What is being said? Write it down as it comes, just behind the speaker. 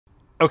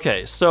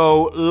Okay,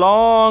 so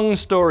long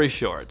story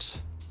short,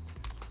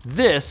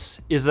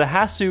 this is the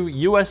HASU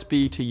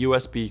USB to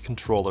USB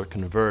controller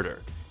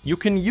converter. You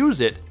can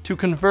use it to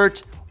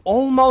convert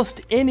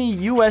almost any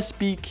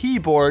USB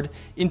keyboard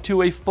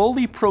into a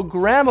fully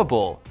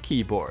programmable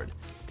keyboard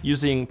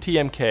using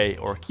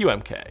TMK or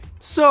QMK.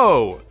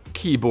 So,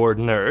 keyboard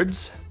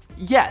nerds,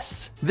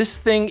 yes, this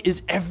thing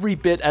is every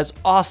bit as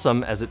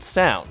awesome as it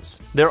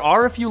sounds. There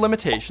are a few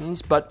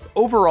limitations, but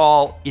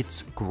overall,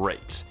 it's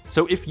great.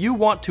 So if you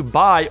want to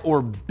buy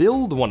or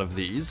build one of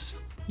these,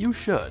 you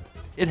should.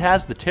 It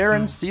has the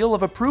Terran seal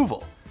of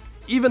approval.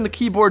 Even the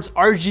keyboard's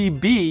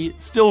RGB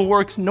still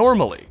works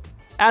normally.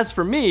 As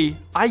for me,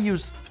 I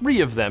use 3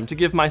 of them to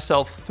give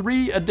myself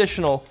 3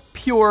 additional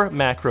pure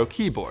macro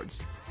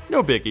keyboards.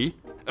 No biggie.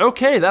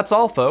 Okay, that's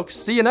all folks.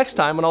 See you next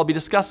time when I'll be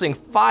discussing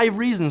 5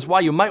 reasons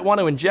why you might want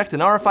to inject an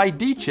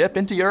RFID chip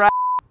into your ass.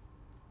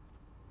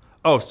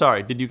 Oh,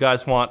 sorry, did you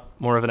guys want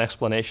more of an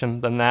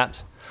explanation than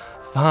that?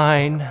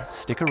 Fine,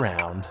 stick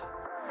around.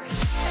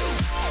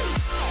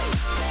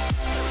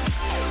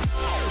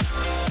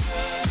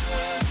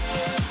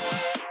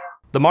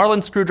 The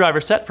Marlin screwdriver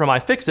set from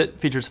iFixit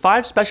features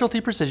 5 specialty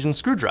precision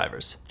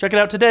screwdrivers. Check it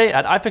out today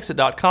at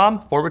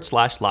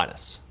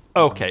ifixit.com/Linus.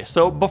 Okay,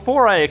 so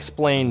before I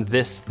explain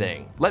this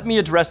thing, let me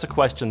address a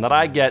question that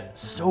I get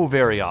so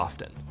very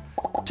often.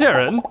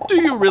 Terran,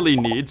 do you really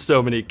need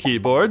so many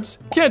keyboards?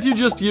 Can't you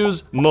just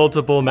use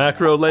multiple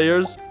macro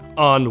layers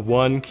on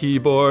one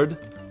keyboard?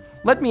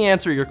 Let me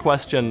answer your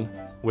question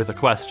with a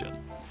question.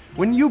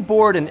 When you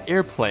board an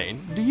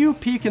airplane, do you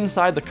peek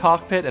inside the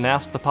cockpit and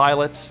ask the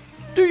pilot,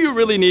 do you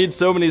really need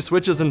so many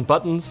switches and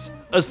buttons?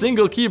 A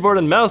single keyboard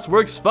and mouse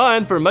works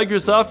fine for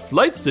Microsoft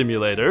Flight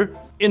Simulator.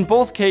 In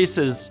both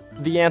cases,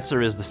 the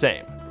answer is the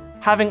same.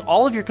 Having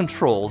all of your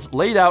controls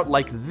laid out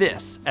like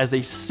this as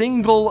a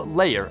single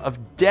layer of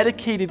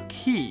dedicated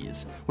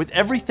keys with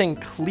everything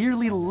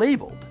clearly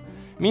labeled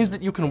means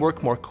that you can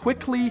work more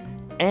quickly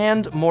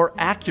and more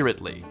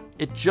accurately.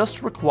 It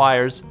just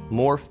requires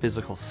more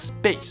physical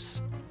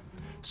space.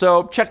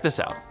 So check this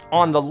out.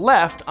 On the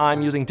left,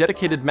 I'm using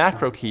dedicated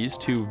macro keys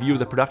to view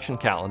the production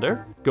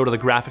calendar, go to the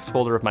graphics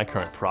folder of my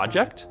current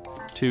project,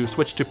 to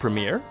switch to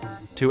Premiere,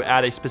 to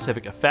add a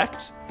specific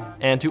effect,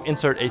 and to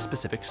insert a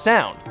specific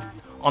sound.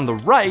 On the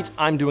right,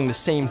 I'm doing the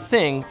same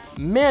thing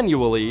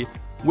manually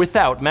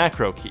without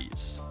macro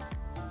keys.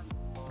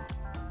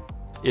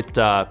 It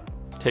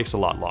takes a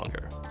lot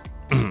longer.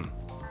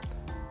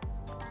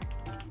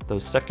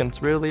 Those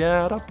seconds really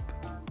add up.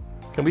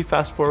 Can we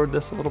fast forward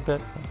this a little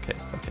bit? Okay,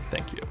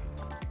 thank you.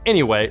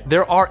 Anyway,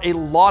 there are a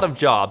lot of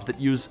jobs that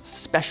use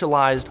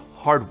specialized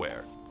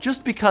hardware.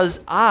 Just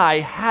because I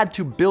had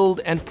to build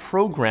and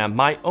program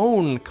my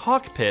own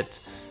cockpit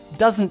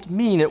doesn't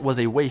mean it was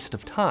a waste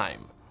of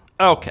time.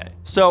 Okay,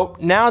 so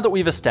now that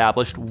we've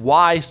established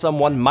why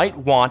someone might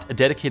want a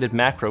dedicated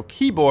macro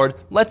keyboard,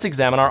 let's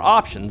examine our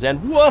options. And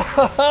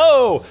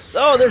whoa!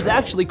 Oh, there's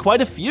actually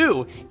quite a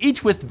few,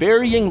 each with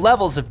varying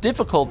levels of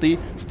difficulty,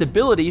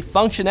 stability,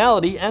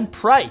 functionality, and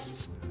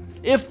price.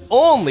 If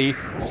only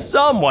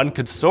someone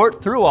could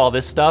sort through all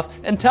this stuff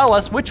and tell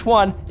us which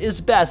one is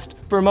best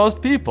for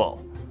most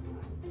people.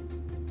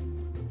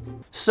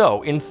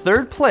 So, in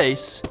third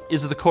place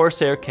is the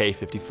CORSAIR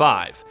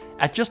K55.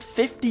 At just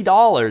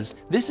 $50,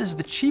 this is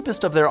the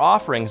cheapest of their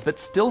offerings that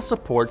still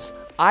supports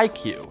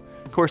iCUE,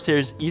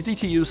 Corsair's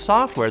easy-to-use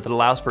software that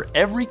allows for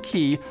every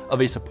key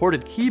of a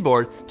supported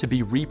keyboard to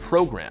be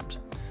reprogrammed.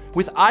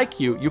 With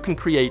iCUE, you can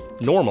create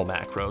normal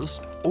macros,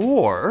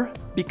 or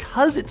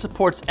because it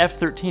supports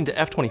F13 to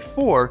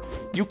F24,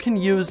 you can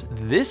use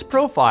this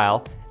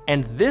profile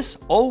and this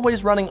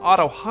always running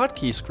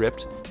AutoHotKey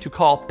script to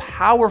call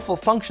powerful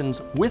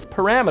functions with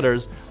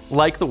parameters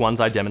like the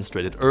ones I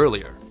demonstrated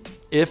earlier.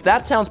 If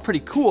that sounds pretty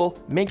cool,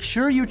 make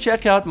sure you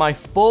check out my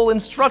full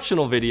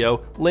instructional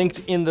video linked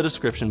in the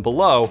description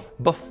below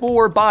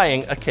before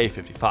buying a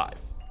K55.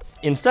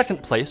 In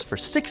second place for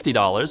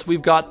 $60,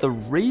 we've got the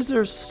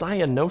RAZER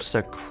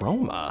Cyanosa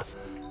Chroma.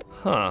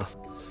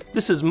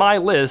 This is my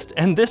list,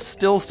 and this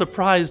still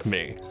surprised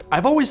me.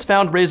 I've always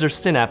found RAZER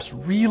SYNAPSE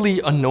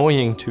really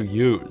annoying to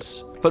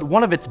use, but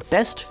one of its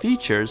best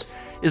features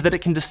is that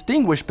it can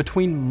distinguish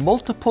between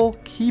multiple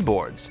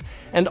keyboards.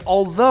 And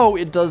although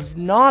it does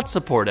not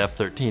support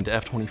F13 to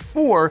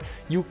F24,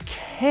 you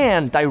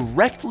can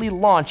directly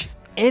launch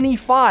any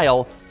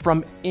file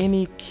from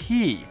any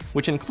key,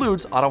 which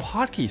includes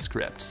AutoHotKey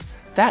scripts.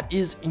 That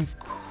is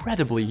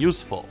incredibly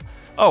useful.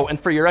 Oh, and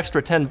for your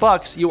extra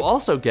 $10, you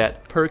also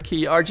get per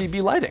key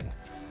RGB lighting.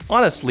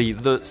 Honestly,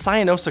 the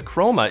Cyanosa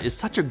Chroma is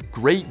such a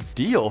great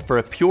deal for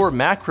a pure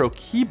macro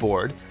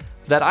keyboard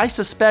that I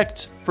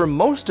suspect for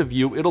most of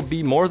you it'll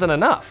be more than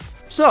enough.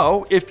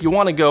 So if you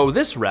want to go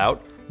this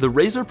route, the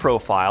RAZER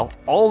profile,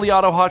 all the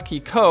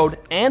AutoHotKey code,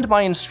 and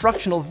my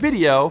instructional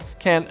video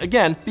can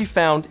again be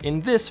found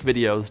in this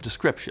video's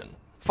description.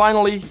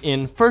 Finally,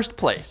 in first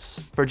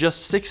place, for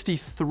just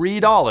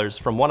 $63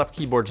 from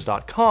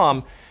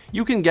oneupkeyboards.com,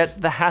 you can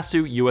get the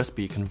HASU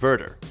USB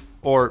converter,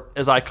 or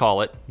as I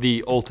call it,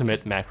 the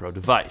ultimate macro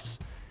device.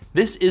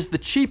 This is the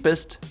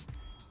cheapest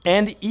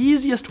and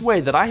easiest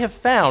way that I have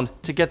found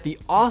to get the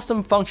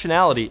awesome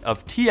functionality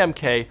of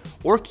TMK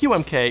or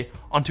QMK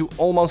onto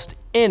almost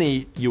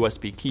any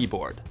USB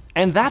keyboard.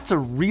 And that's a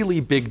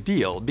really big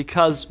deal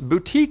because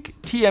boutique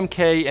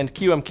TMK and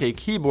QMK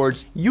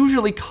keyboards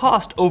usually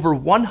cost over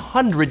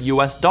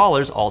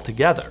 $100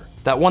 altogether.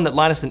 That one that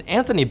Linus and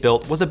Anthony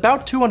built was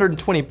about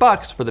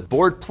 $220 for the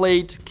board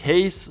plate,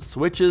 case,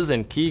 switches,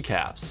 and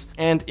keycaps.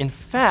 And in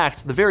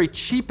fact, the very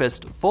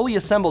cheapest fully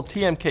assembled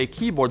TMK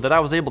keyboard that I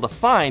was able to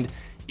find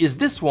is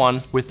this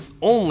one with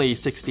only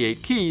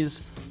 68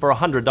 keys for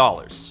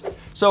 $100.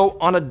 So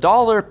on a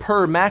 $1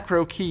 per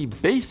macro key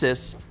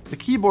basis, the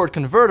keyboard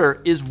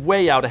converter is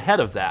way out ahead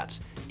of that.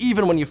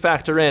 Even when you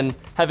factor in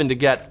having to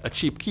get a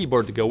cheap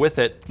keyboard to go with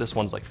it, this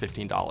one's like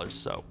 $15,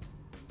 so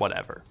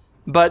whatever.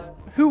 But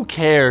who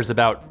cares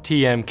about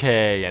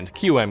TMK and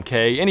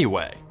QMK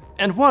anyway?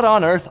 And what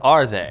on earth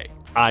are they?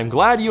 I'm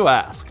glad you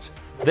asked.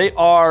 They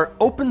are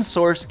open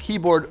source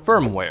keyboard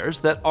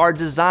firmwares that are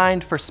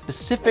designed for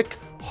specific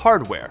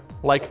hardware,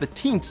 like the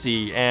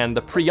Teensy and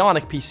the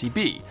Prionic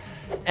PCB.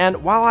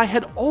 And while I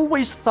had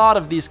always thought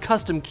of these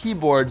custom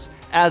keyboards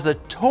as a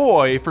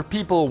toy for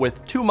people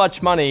with too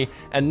much money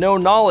and no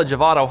knowledge of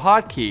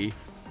AutoHotKey,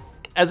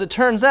 as it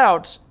turns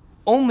out,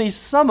 only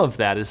some of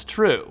that is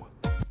true.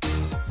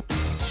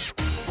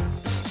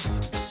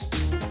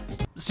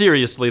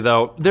 Seriously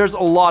though, there's a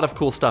lot of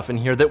cool stuff in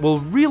here that will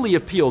really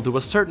appeal to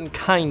a certain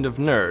kind of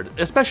nerd,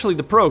 especially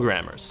the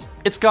programmers.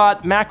 It's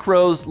got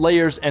macros,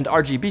 layers, and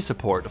RGB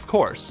support, of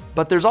course,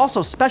 but there's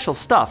also special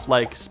stuff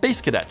like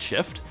Space Cadet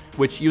Shift,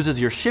 which uses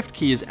your shift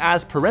keys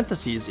as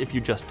parentheses if you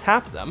just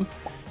tap them,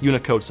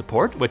 Unicode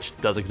support, which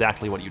does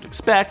exactly what you'd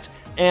expect,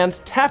 and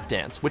Tap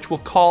Dance, which will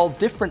call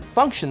different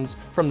functions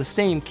from the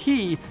same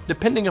key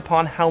depending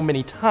upon how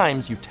many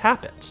times you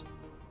tap it.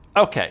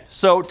 Okay,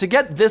 so to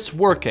get this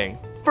working,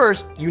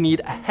 first you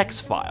need a hex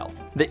file.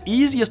 The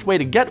easiest way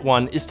to get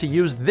one is to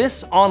use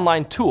this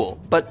online tool,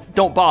 but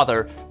don't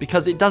bother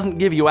because it doesn't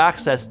give you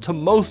access to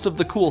most of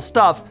the cool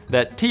stuff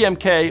that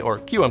TMK or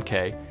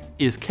QMK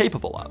is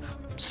capable of.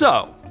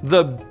 So,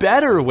 the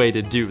better way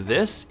to do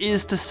this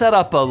is to set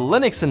up a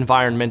Linux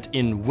environment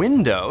in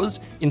Windows,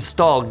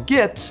 install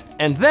Git,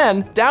 and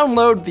then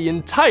download the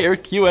entire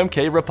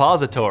QMK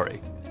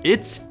repository.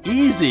 It's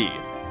easy.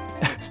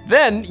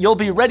 Then you'll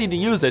be ready to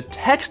use a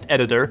text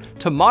editor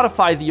to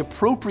modify the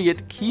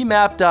appropriate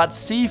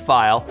keymap.c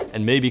file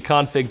and maybe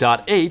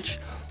config.h,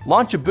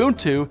 launch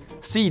Ubuntu,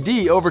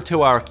 cd over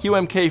to our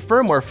QMK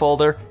firmware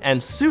folder, and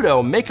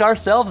sudo make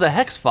ourselves a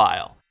hex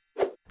file.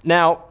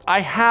 Now,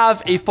 I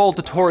have a full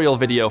tutorial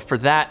video for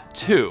that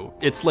too.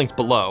 It's linked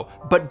below.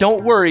 But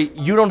don't worry,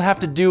 you don't have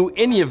to do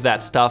any of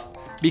that stuff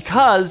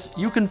because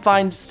you can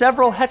find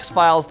several hex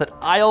files that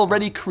I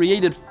already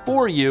created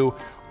for you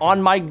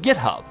on my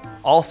GitHub,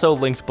 also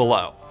linked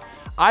below.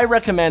 I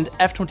recommend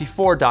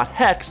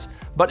f24.hex,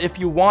 but if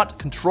you want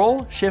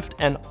Control, Shift,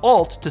 and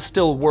Alt to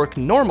still work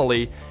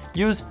normally,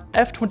 use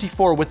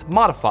f24 with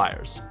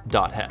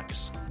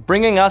modifiers.hex.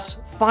 Bringing us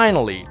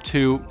finally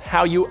to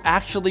how you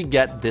actually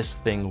get this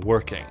thing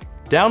working.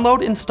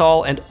 Download,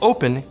 install, and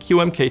open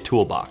QMK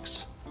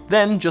Toolbox.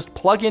 Then just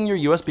plug in your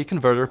USB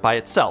converter by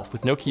itself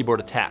with no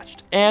keyboard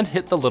attached, and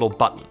hit the little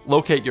button.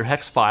 Locate your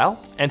hex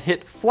file, and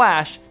hit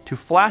Flash to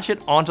flash it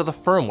onto the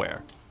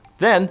firmware.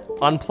 Then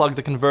unplug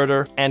the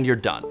converter, and you're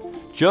done.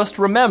 Just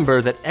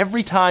remember that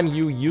every time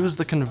you use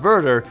the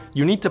converter,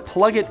 you need to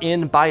plug it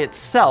in by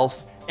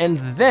itself, and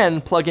then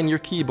plug in your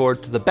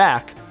keyboard to the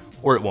back,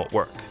 or it won't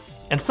work.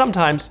 And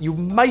sometimes you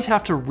might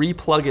have to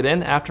re-plug it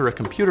in after a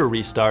computer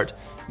restart,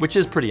 which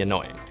is pretty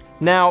annoying.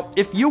 Now,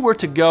 if you were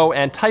to go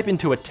and type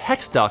into a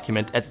text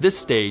document at this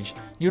stage,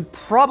 you'd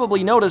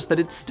probably notice that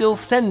it's still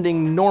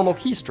sending normal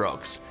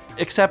keystrokes,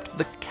 except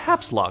the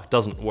caps lock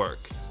doesn't work.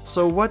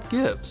 So what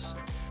gives?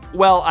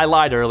 Well, I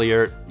lied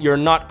earlier, you're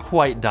not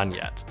quite done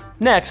yet.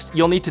 Next,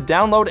 you'll need to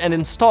download and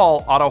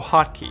install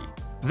AutoHotKey.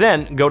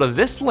 Then go to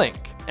this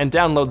link and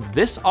download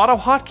this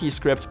AutoHotKey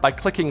script by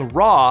clicking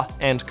Raw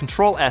and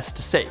Control-S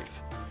to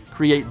save.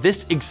 Create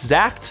this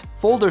exact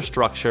folder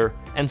structure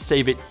and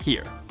save it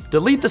here.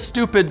 Delete the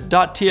stupid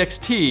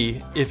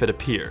 .txt if it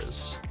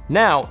appears.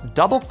 Now,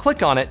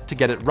 double-click on it to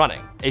get it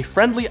running. A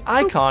friendly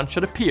icon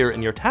should appear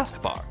in your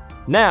taskbar.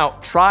 Now,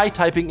 try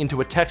typing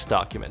into a text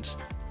document.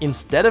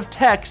 Instead of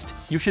text,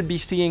 you should be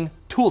seeing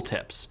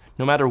tooltips,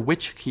 no matter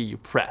which key you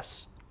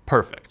press.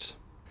 Perfect.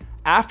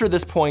 After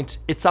this point,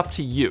 it's up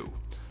to you.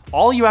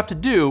 All you have to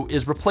do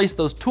is replace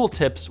those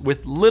tooltips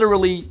with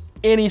literally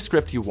any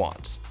script you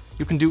want.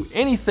 You can do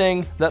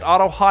anything that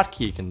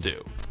AutoHotKey can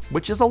do,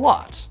 which is a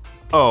lot.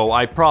 Oh,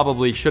 I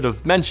probably should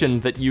have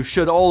mentioned that you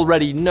should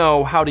already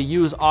know how to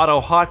use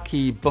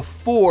AutoHotKey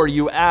before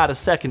you add a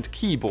second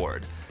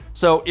keyboard.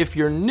 So if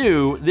you're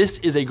new, this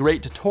is a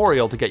great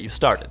tutorial to get you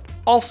started.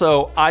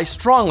 Also, I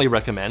strongly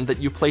recommend that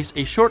you place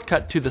a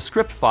shortcut to the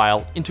script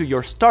file into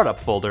your startup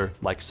folder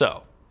like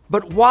so.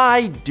 But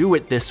why do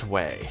it this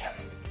way?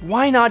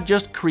 Why not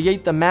just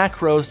create the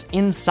macros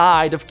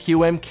inside of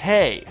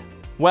QMK?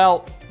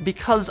 Well,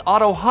 because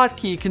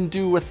AutoHotKey can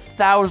do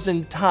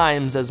 1,000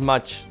 times as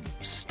much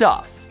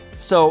stuff.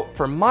 So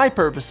for my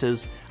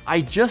purposes,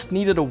 I just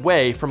needed a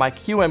way for my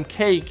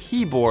QMK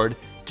keyboard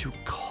to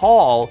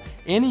call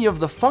any of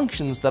the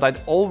functions that I'd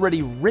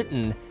already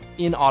written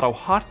in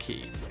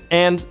AutoHotKey.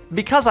 And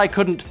because I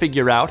couldn't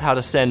figure out how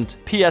to send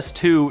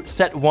PS2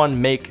 set1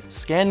 make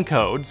scan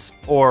codes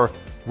or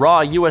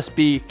raw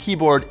USB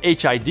keyboard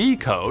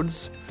HID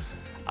codes,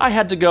 I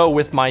had to go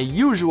with my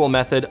usual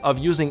method of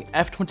using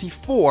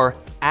F24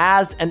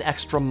 as an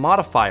extra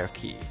modifier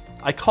key.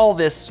 I call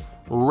this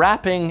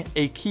wrapping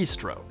a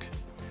keystroke.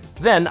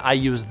 Then I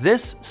use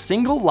this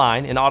single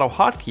line in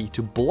AutoHotKey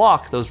to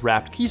block those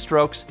wrapped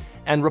keystrokes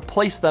and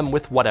replace them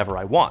with whatever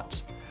I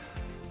want.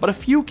 But a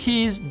few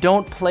keys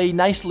don't play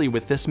nicely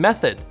with this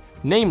method,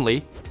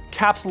 namely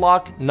caps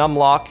lock,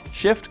 numlock,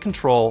 shift,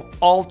 control,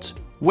 alt,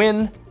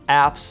 win,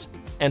 apps,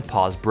 and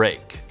pause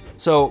break.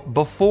 So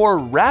before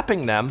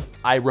wrapping them,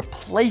 I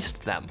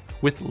replaced them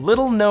with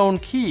little known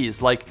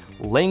keys like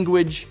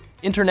language,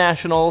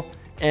 international,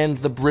 and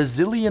the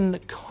Brazilian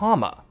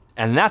comma.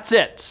 And that's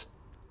it.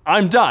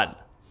 I'm done.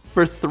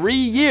 For 3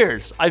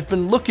 years, I've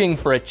been looking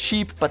for a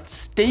cheap but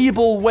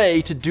stable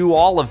way to do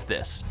all of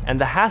this,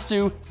 and the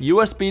HASU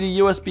USB to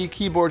USB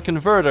keyboard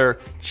converter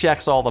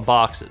checks all the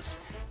boxes.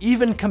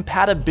 Even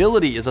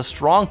compatibility is a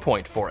strong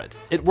point for it.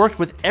 It worked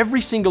with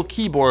every single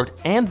keyboard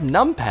and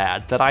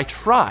numpad that I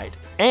tried.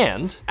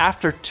 And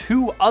after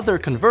 2 other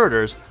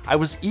converters, I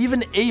was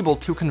even able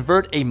to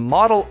convert a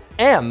Model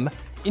M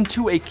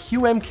into a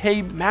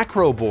QMK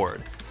macro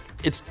board.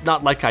 It's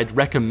not like I'd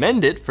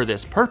recommend it for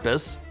this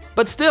purpose,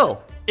 but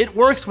still, it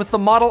works with the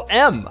Model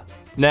M.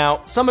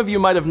 Now, some of you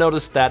might have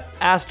noticed that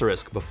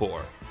asterisk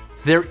before.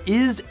 There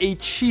is a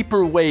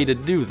cheaper way to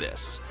do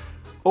this.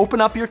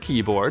 Open up your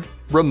keyboard,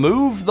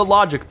 remove the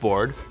logic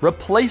board,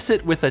 replace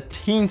it with a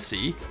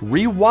teensy,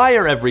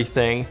 rewire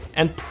everything,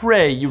 and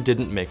pray you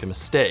didn't make a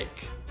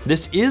mistake.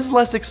 This is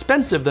less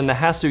expensive than the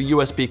HASU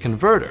USB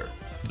converter,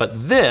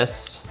 but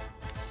this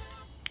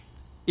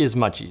is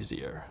much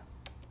easier.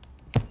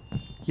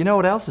 You know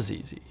what else is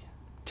easy?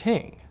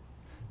 Ting.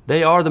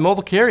 They are the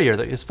mobile carrier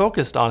that is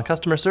focused on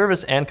customer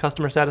service and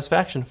customer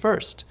satisfaction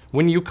first.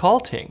 When you call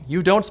Ting,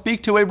 you don't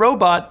speak to a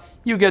robot,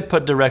 you get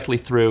put directly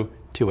through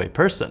to a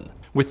person.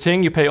 With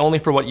Ting, you pay only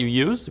for what you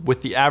use,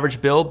 with the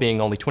average bill being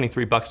only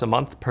 $23 a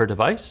month per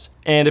device.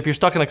 And if you're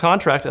stuck in a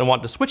contract and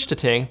want to switch to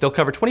Ting, they'll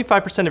cover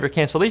 25% of your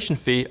cancellation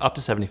fee up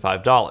to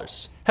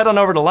 $75. Head on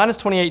over to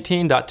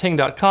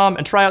linus2018.ting.com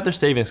and try out their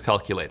savings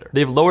calculator.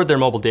 They've lowered their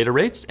mobile data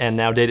rates, and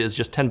now data is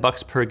just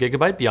 $10 per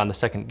gigabyte beyond the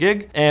second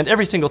gig, and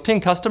every single Ting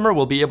customer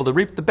will be able to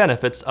reap the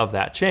benefits of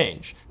that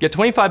change. Get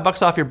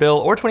 $25 off your bill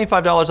or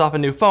 $25 off a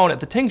new phone at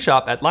the Ting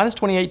shop at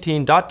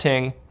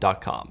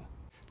linus2018.ting.com.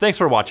 Thanks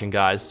for watching,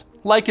 guys.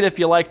 Like it if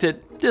you liked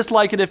it,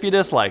 dislike it if you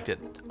disliked it.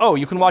 Oh,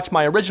 you can watch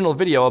my original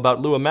video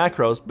about Lua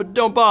macros, but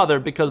don't bother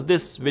because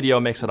this video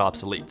makes it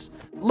obsolete.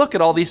 Look at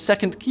all these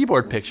second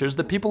keyboard pictures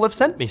that people have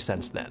sent me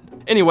since then.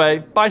 Anyway,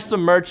 buy some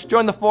merch,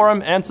 join the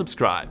forum, and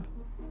subscribe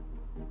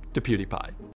to PewDiePie.